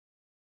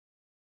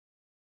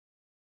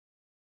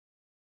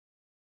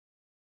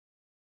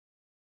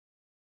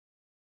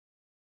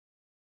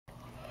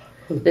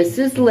This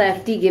is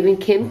Lefty giving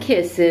Kim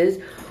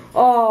kisses.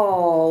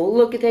 Oh,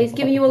 look at that. He's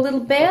giving you a little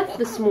bath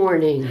this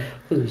morning.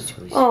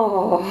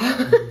 Oh.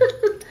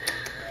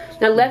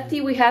 Now,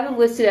 Lefty, we have him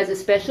listed as a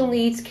special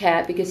needs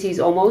cat because he's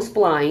almost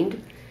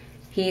blind.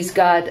 He's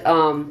got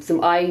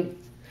some eye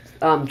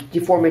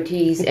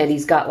deformities, and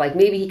he's got, like,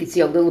 maybe he could see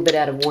a little bit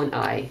out of one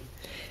eye.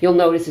 You'll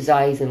notice his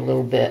eyes in a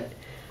little bit.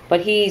 But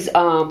he's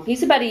about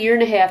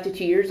 1.5 to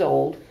 2 years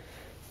old.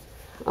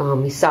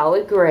 He's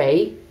solid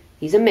gray.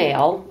 He's a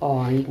male.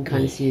 Oh, you can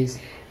kind of see his...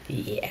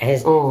 Yeah,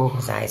 his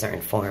eyes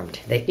aren't formed.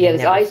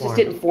 His eyes just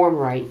didn't form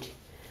right.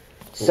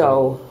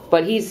 So,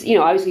 but he's,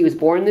 obviously he was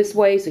born this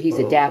way, so he's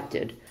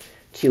adapted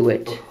to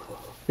it.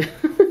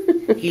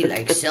 He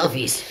likes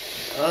selfies.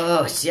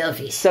 Oh,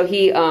 selfies. So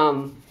he,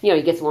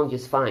 he gets along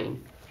just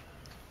fine.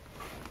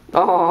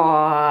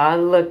 Oh,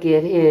 look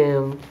at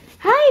him.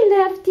 Hi,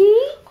 Lefty.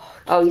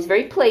 Oh, he's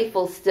very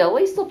playful still.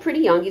 He's still pretty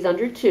young. He's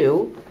under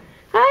 2.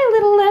 Hi,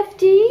 little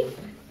Lefty.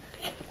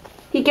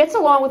 He gets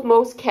along with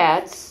most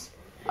cats.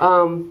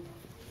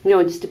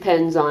 It just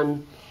depends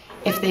on...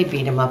 if they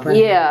beat him up or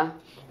yeah. not.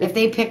 If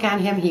they pick on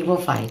him, he will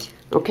fight.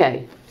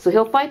 Okay. So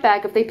he'll fight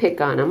back if they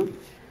pick on him.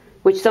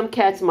 Which some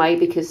cats might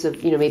because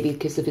of, maybe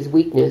because of his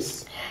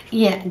weakness.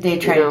 Yeah, they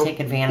try to take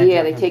advantage of him.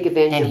 Yeah, they take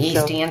advantage of him. And he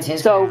stands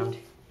his ground.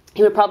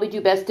 He would probably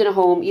do best in a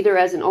home, either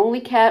as an only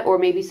cat or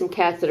maybe some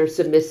cats that are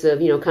submissive,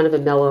 kind of a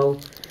mellow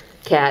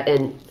cat.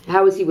 And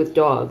how is he with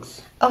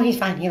dogs? Oh, he's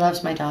fine. He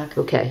loves my dog.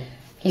 Okay.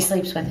 He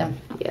sleeps with him.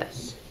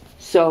 Yes.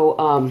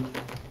 So,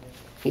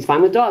 he's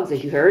fine with dogs,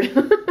 as you heard.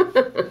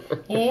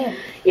 Yeah.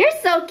 You're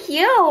so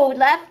cute,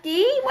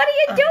 Lefty. What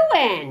are you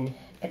doing?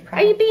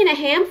 Are you being a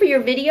ham for your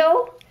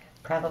video?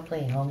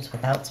 Probably homes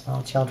without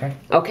small children.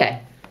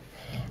 Okay.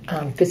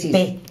 Because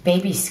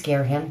babies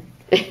scare him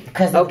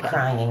because of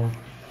crying.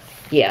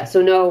 Yeah,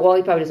 so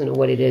he probably doesn't know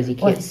what it is. He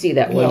can't see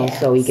that well,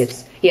 so he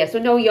gets... Yeah, so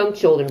no young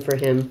children for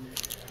him.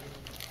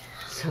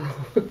 So...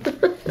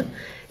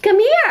 Come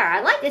here.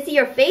 I'd like to see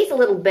your face a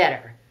little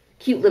better.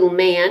 Cute little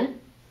man.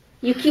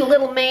 You cute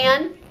little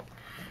man.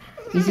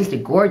 He's just a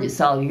gorgeous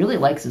solid. He really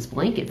likes this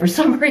blanket for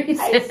some reason.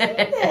 I see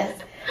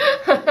this.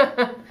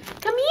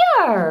 Come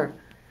here.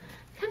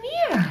 Come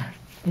here.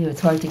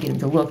 It's hard to get him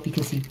to look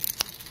because he...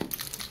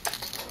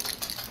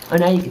 Oh,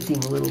 now you can see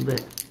him a little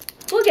bit.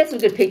 We'll get some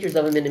good pictures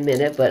of him in a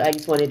minute, but I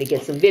just wanted to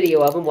get some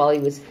video of him while he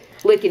was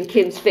licking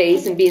Kim's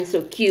face and being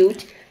so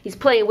cute. He's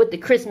playing with the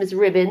Christmas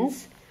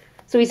ribbons.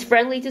 So he's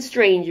friendly to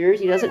strangers.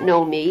 He doesn't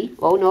know me.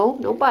 Oh,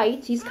 no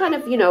bites. He's kind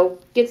of,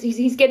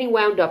 he's getting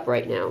wound up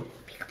right now.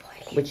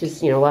 Which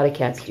is, a lot of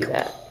cats do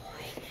that.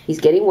 He's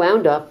getting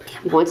wound up.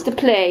 He wants to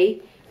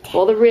play.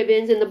 All the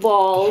ribbons and the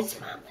balls.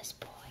 That's Mama's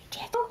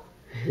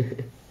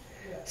boy.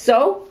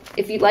 So,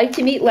 if you'd like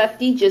to meet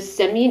Lefty, just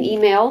send me an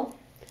email.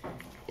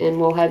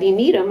 And we'll have you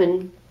meet him.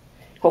 And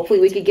hopefully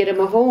we could get him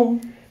a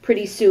home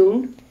pretty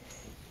soon.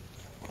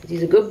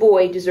 He's a good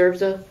boy.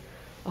 Deserves a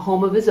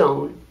home of his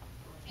own.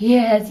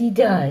 Yes, he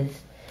does.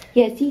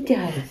 Yes, he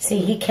does. See,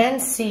 he can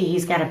see.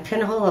 He's got a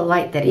pinhole of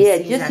light that he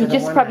sees out of he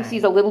just probably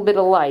sees a little bit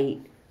of light.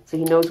 So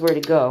he knows where to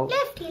go.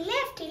 Lefty,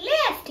 Lefty,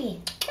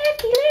 Lefty.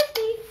 Lefty,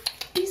 Lefty.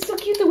 He's so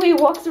cute the way he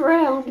walks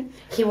around.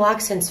 He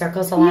walks in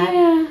circles a lot.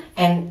 Yeah.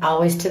 And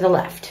always to the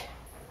left.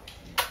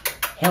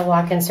 He'll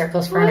walk in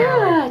circles for an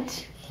hour.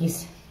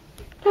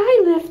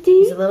 Hi, Lefty.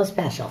 He's a little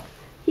special.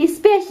 He's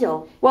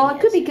special. Well, it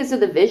could be because of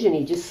the vision.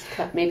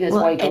 Maybe that's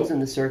why he goes in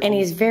the circle. And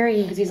he's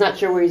very... because he's not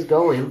sure where he's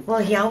going. Well,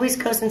 he always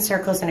goes in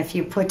circles, and if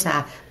you put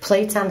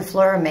plates on the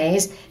floor of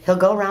maze, he'll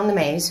go around the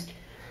maze.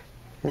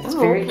 It's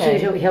very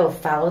cute. He'll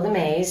follow the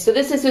maze. So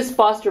this is his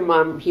foster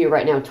mom here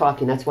right now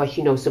talking. That's why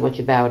she knows so much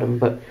about him.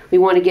 But we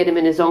want to get him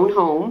in his own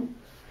home.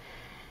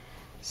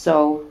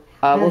 So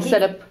we'll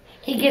set up...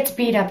 He gets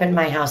beat up in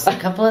my house. A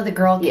couple of the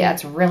girl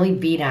cats really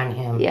beat on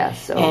him. Yeah,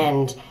 so...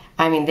 And...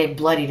 I mean, they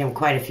bloodied him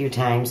quite a few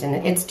times,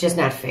 and it's just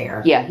not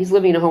fair. Yeah, he's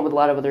living in a home with a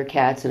lot of other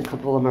cats, and a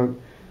couple of them are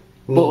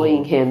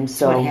bullying him.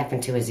 So that's what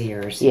happened to his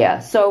ears. Yeah,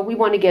 so we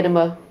want to get him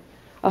a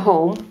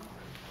home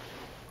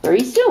very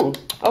soon.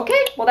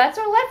 Okay, well, that's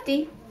our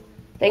Lefty.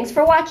 Thanks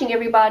for watching,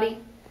 everybody.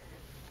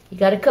 You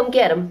got to come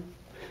get him.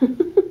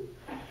 You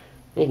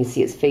can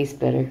see his face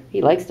better.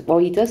 He likes to... Well,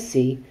 he does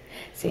see.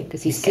 See,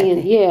 because he's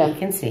seeing... Yeah. He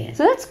can see it.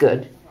 So that's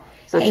good.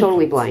 He's not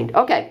totally blind.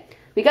 Okay,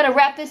 we got to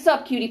wrap this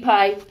up, cutie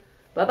pie.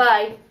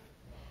 Bye-bye.